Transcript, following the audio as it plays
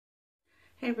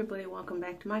Hey everybody, welcome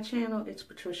back to my channel. It's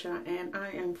Patricia and I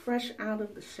am fresh out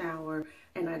of the shower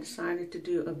and I decided to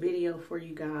do a video for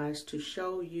you guys to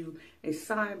show you a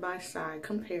side-by-side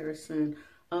comparison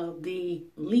of the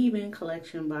leave-in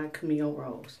collection by Camille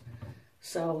Rose.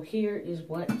 So here is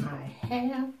what I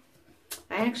have.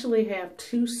 I actually have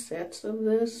two sets of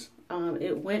this.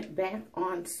 It went back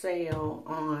on sale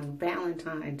on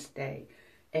Valentine's Day,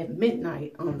 at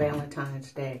midnight on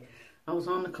Valentine's Day. I was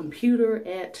on the computer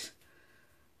at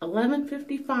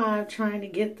 11:55 trying to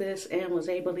get this and was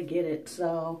able to get it.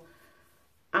 So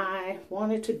I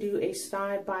wanted to do a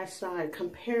side-by-side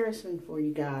comparison for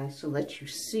you guys to let you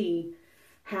see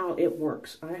how it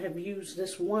works. I have used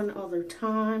this one other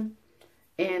time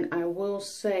and I will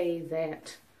say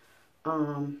that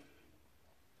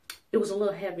it was a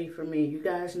little heavy for me. You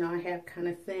guys know I have kind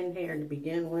of thin hair to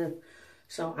begin with.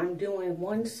 So I'm doing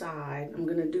one side. I'm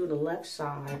going to do the left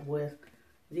side with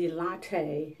the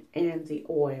latte and the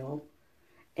oil,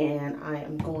 and I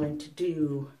am going to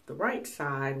do the right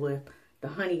side with the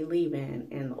honey leave-in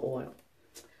and the oil.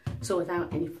 So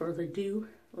without any further ado,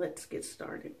 let's get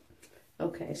started.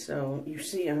 Okay, so you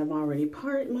see I've already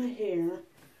parted my hair,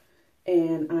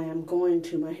 and I am going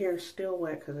to, my hair is still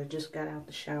wet because I just got out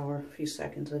the shower a few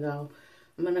seconds ago.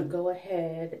 I'm going to go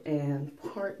ahead and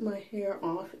part my hair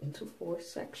off into 4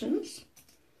 sections,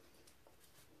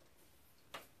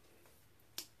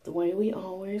 the way we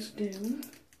always do.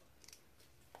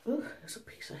 Ooh, there's a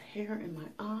piece of hair in my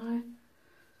eye.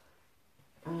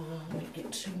 Let me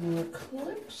get 2 more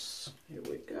clips. Here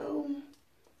we go.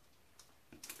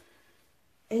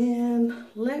 And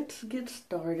let's get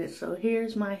started. So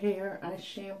here's my hair. I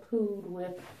shampooed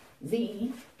with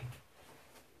the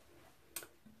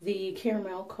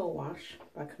Caramel Co-Wash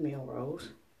by Camille Rose.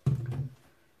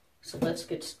 So let's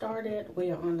get started.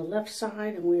 We are on the left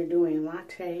side and we're doing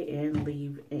latte and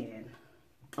leave-in.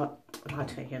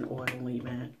 Latte and oil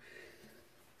leave-in.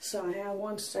 So I have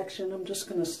one section. I'm just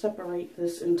going to separate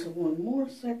this into one more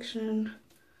section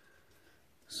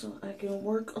so I can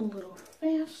work a little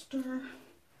faster.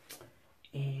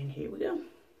 And here we go.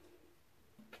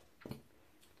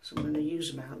 So I'm going to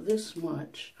use about this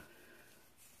much.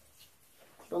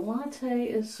 The latte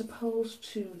is supposed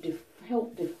to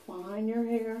help define your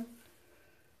hair.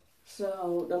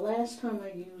 So the last time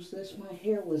I used this, my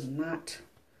hair was not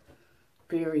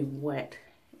very wet.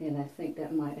 And I think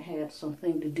that might have had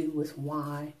something to do with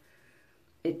why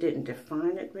it didn't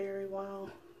define it very well.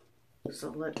 So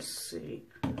let's see.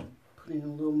 Putting a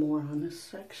little more on this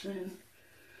section,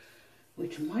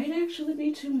 which might actually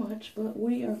be too much, but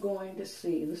we are going to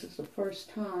see. This is the first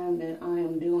time that I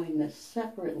am doing this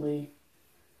separately.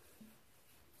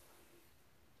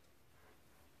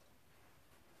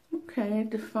 Okay,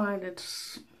 defined it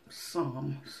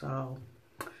some, so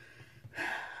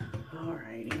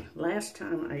alrighty. Last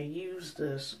time I used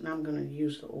this, now I'm going to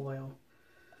use the oil.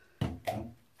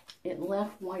 It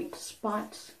left white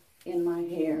spots in my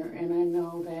hair, and I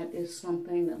know that is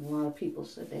something that a lot of people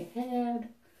said they had,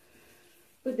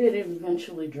 but then it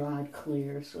eventually dried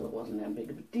clear, so it wasn't that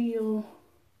big of a deal.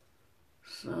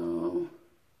 So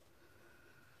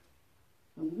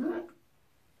I'm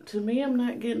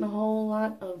not getting a whole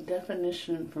lot of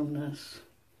definition from this.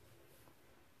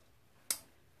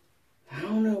 I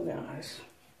don't know, guys.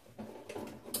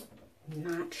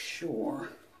 Not sure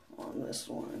on this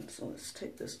one. So let's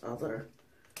take this other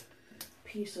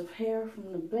piece of hair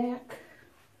from the back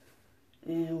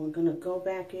and we're going to go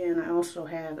back in. I also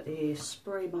have a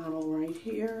spray bottle right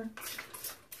here,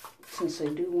 since I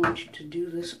do want you to do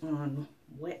this on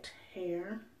wet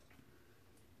hair.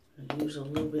 I'll use a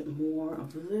little bit more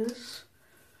of this.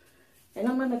 And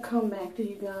I'm going to come back to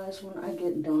you guys when I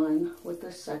get done with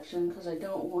this section, because I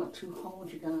don't want to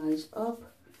hold you guys up,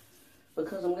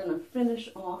 because I'm going to finish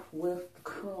off with the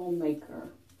curl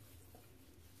maker.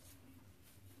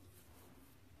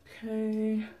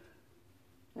 Okay.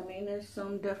 I mean, there's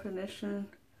some definition.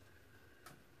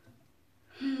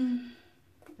 And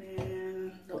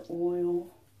the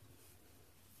oil.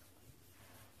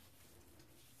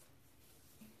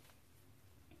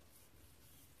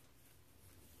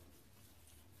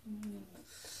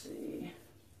 Let's see.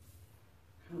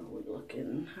 How are we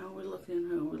looking? How are we looking?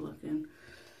 How are we looking?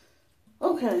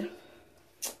 Okay.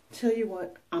 Tell you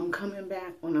what, I'm coming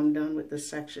back when I'm done with this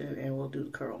section and we'll do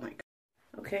the curl maker.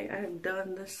 Okay, I've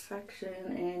done this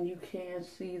section and you can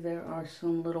see there are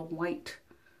some little white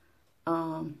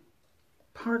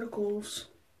particles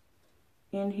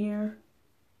in here.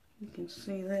 You can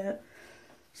see that.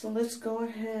 So let's go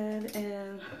ahead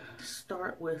and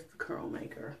start with the curl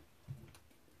maker.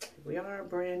 We are a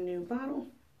brand new bottle.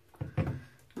 I'm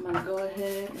going to go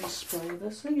ahead and spray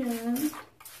this again.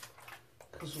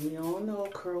 because we all know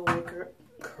curl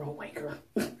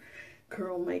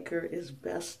maker is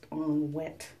best on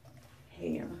wet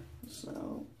hair.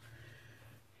 So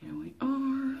here we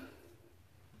are.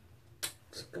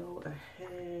 Let's go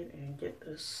ahead and get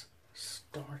this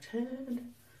started.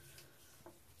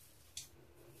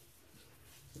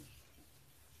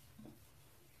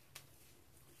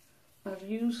 I've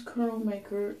used curl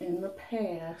maker in the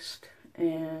past,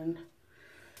 and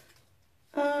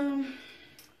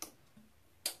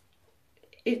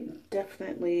it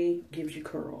definitely gives you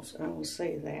curls. I will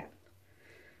say that.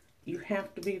 You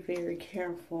have to be very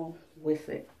careful with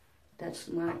it. That's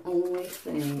my only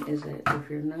thing, is that if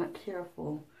you're not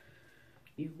careful,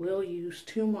 you will use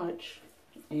too much,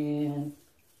 and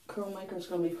curl maker is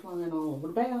going to be flying all over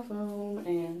the bathroom,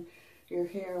 and your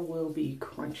hair will be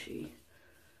crunchy.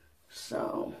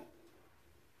 So,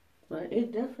 but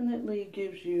it definitely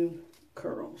gives you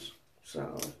curls.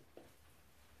 So,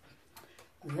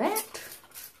 that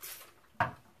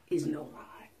is no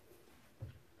lie.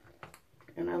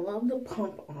 And I love the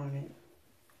pump on it,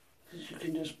 because you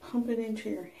can just pump it into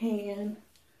your hand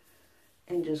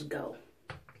and just go.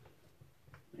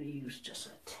 I use just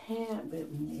a tad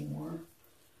bit more.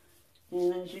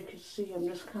 And as you can see, I'm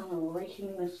just kind of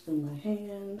raking this through my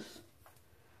hands.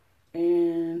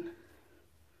 And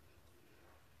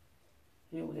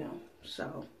here we go.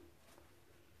 So,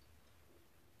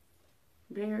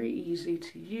 very easy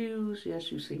to use.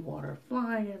 Yes, you see water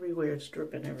flying everywhere. It's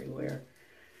dripping everywhere.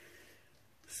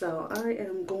 So I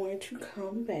am going to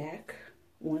come back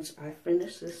once I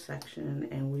finish this section,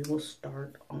 and we will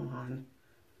start on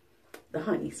the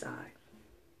honey side.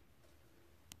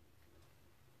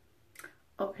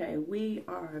 Okay, we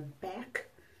are back.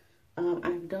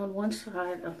 I've done one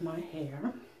side of my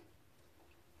hair.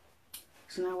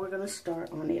 So now we're going to start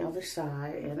on the other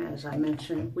side, and as I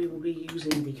mentioned, we will be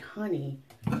using the honey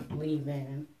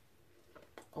leave-in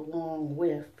along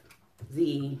with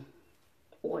the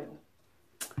oil.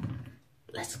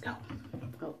 Let's go.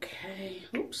 Okay.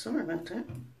 Oops, sorry about that.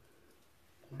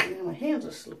 Now my hands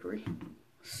are slippery.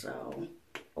 So,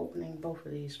 opening both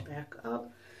of these back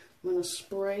up. I'm going to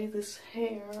spray this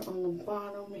hair on the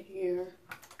bottom here.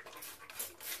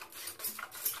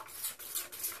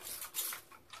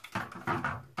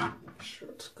 Make sure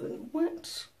it's good and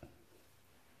wet.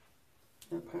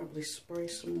 I'll probably spray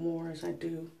some more as I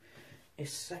do a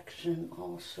section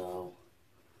also.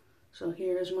 So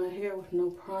here's my hair with no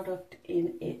product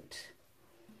in it.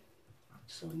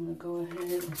 So I'm going to go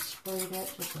ahead and spray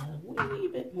that just a wee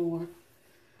bit more.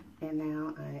 And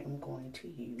now I am going to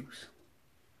use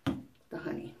the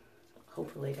honey.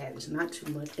 Hopefully that is not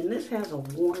too much. And this has a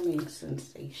warming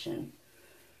sensation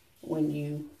when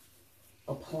you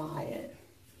apply it.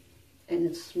 And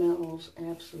it smells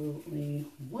absolutely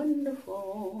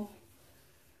wonderful.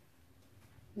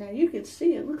 Now you can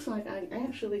see it looks like I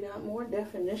actually got more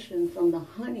definition from the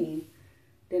honey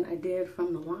than I did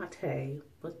from the latte.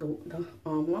 But the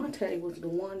latte was the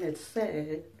one that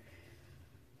said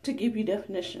to give you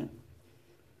definition.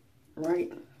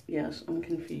 Right? Yes, I'm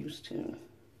confused too.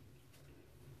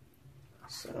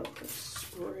 So let's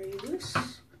spray this.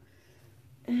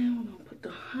 And we're going to put the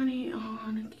honey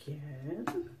on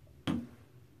again.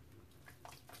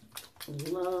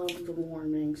 Love the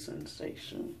warming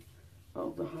sensation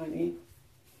of the honey.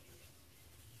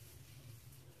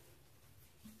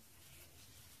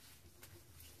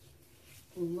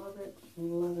 Love it,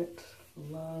 love it,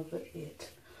 love it.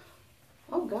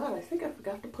 Oh God, I think I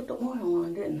forgot to put the oil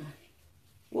on, didn't I?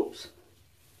 Whoops.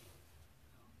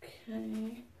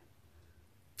 Okay.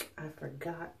 I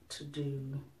forgot to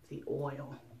do the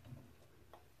oil.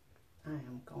 I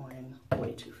am going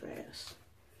way too fast.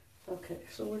 Okay,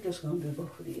 so we're just going to do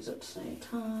both of these at the same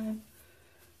time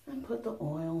and put the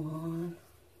oil on.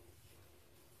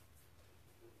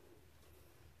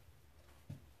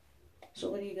 So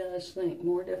what do you guys think?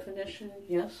 More definition?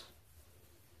 Yes?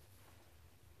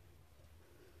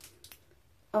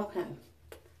 Okay.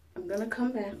 I'm going to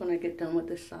come back when I get done with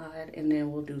this side, and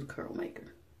then we'll do the curl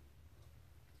maker.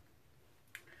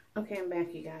 Okay, I'm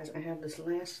back, you guys. I have this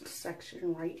last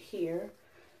section right here.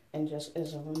 And just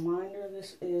as a reminder,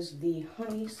 this is the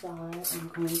honey side. I'm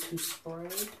going to spray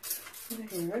the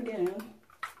hair again.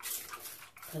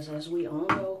 Because as we all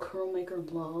know, curl maker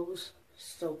loves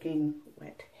soaking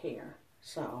wet hair.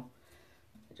 So,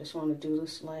 I just want to do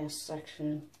this last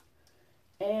section.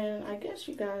 And I guess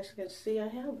you guys can see I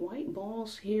have white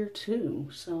balls here too.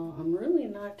 So, I'm really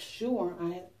not sure. I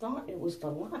had thought it was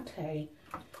the latte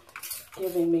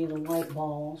giving me the white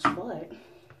balls, but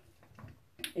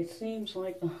it seems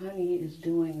like the honey is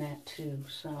doing that too.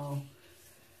 So,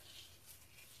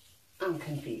 I'm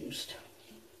confused.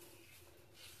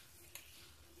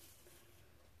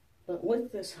 But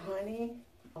with this honey,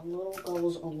 a little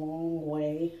goes a long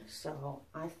way. So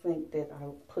I think that I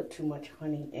put too much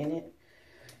honey in it.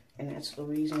 And that's the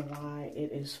reason why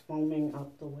it is foaming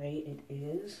up the way it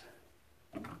is.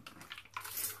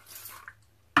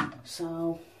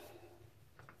 So,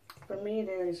 for me,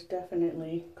 there is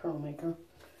definitely, curl maker,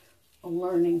 a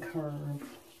learning curve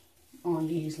on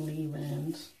these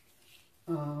leave-ins.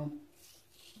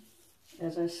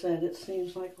 As I said, it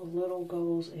seems like a little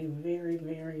goes a very,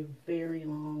 very, very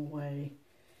long way.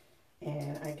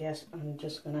 And I guess I'm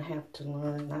just going to have to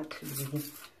learn not to be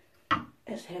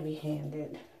as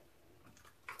heavy-handed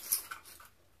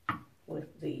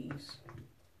with these.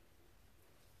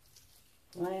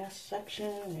 Last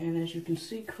section, and as you can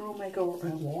see, curl maker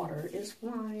and water is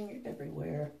flying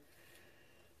everywhere.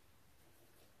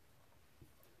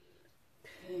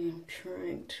 Okay, I'm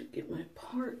trying to get my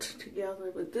parts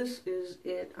together, but this is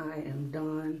it. I am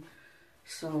done.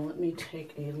 So let me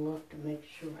take a look to make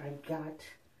sure I got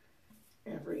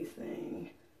everything.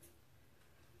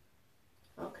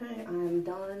 Okay, I'm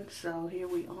done. So here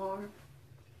we are.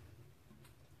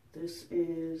 This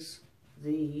is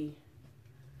the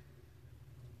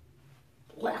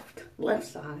left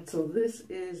side. So this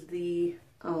is the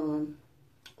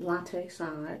latte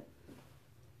side.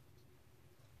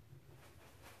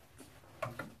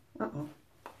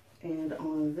 And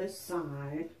on this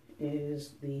side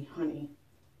is the honey.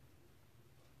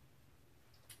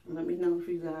 Let me know if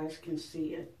you guys can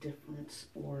see a difference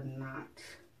or not.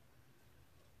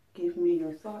 Give me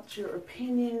your thoughts, your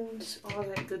opinions, all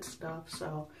that good stuff.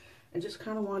 So I just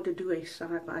kind of wanted to do a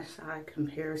side-by-side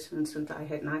comparison since I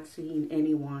had not seen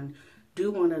anyone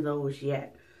do one of those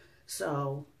yet.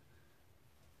 So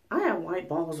I have white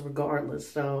balls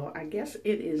regardless, so I guess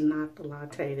it is not the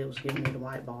latte that was giving me the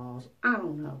white balls. I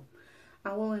don't know.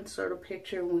 I will insert a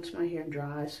picture once my hair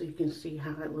dries so you can see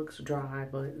how it looks dry,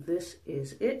 but this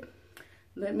is it.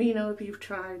 Let me know if you've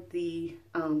tried the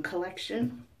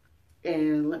collection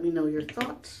and let me know your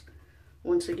thoughts.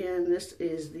 Once again, this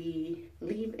is the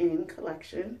Leave-In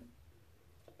collection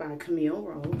by Camille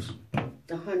Rose.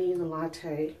 The honey, the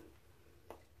latte,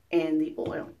 and the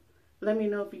oil. Let me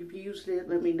know if you've used it.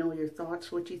 Let me know your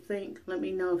thoughts, what you think. Let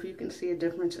me know if you can see a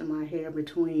difference in my hair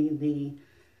between the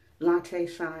latte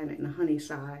side and the honey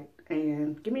side.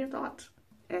 And give me your thoughts.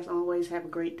 As always, have a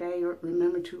great day.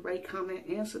 Remember to rate, comment,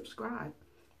 and subscribe.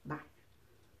 Bye.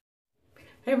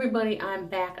 Hey everybody, I'm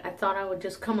back. I thought I would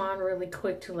just come on really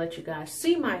quick to let you guys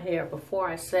see my hair before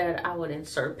I said I would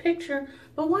insert a picture.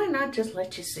 But why not just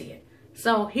let you see it?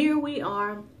 So here we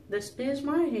are. This is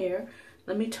my hair.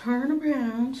 Let me turn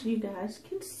around so you guys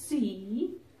can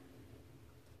see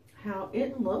how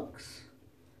it looks.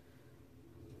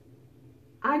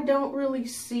 I don't really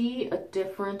see a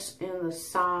difference in the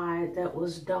side that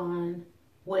was done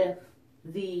with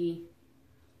the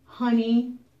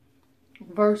honey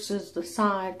versus the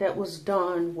side that was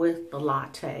done with the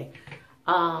latte.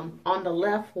 On the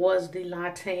left was the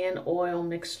latte and oil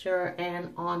mixture,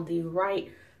 and on the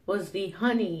right was the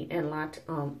honey and latte,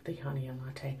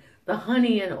 the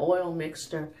honey and oil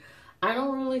mixture. I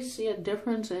don't really see a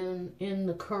difference in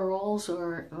the curls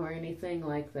or anything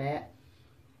like that.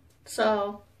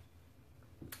 So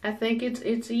I think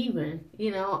it's even.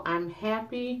 You know, I'm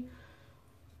happy.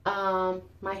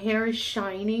 My hair is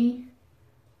shiny,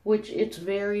 which it's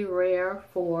very rare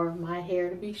for my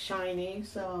hair to be shiny.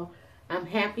 So I'm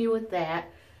happy with that.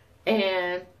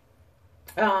 And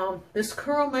this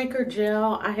curl maker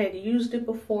gel, I had used it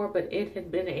before, but it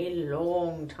had been a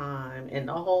long time, and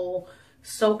the whole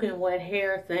soaking wet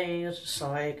hair thing is just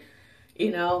like,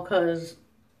 you know, because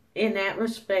in that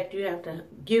respect you have to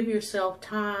give yourself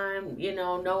time, you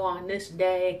know on this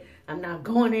day I'm not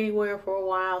going anywhere for a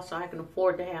while, so I can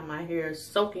afford to have my hair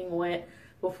soaking wet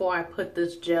before I put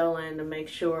this gel in to make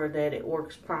sure that it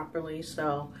works properly.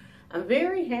 So I'm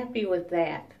very happy with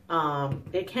that.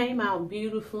 It came out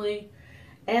beautifully.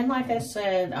 And like I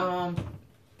said,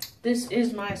 this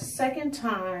is my second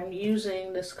time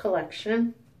using this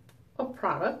collection of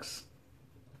products.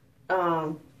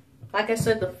 Like I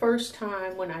said, the first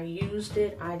time when I used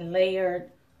it, I layered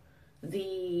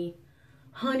the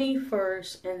honey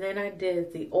first, and then I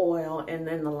did the oil, and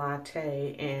then the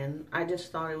latte, and I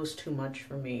just thought it was too much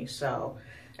for me. So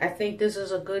I think this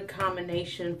is a good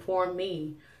combination for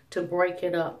me to break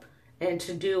it up and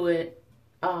to do it,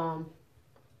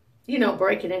 you know,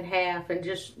 break it in half and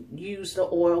just use the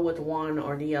oil with one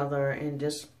or the other and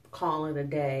just call it a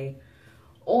day.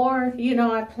 Or, you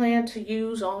know, I plan to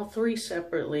use all three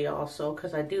separately also,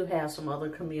 because I do have some other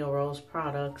Camille Rose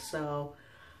products. So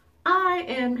I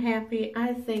am happy.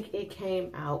 I think it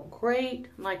came out great.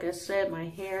 Like I said, my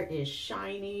hair is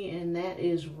shiny and that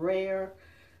is rare.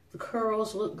 The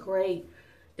curls look great.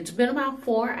 It's been about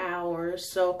 4 hours,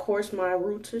 so of course my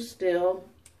roots are still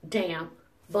damp,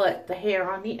 but the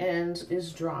hair on the ends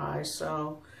is dry,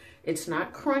 so it's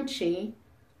not crunchy.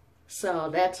 So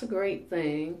that's a great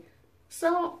thing.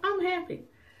 So I'm happy.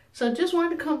 So just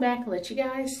wanted to come back and let you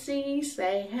guys see,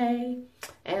 say hey.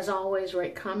 As always,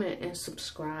 rate, comment, and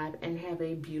subscribe, and have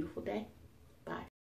a beautiful day. Bye.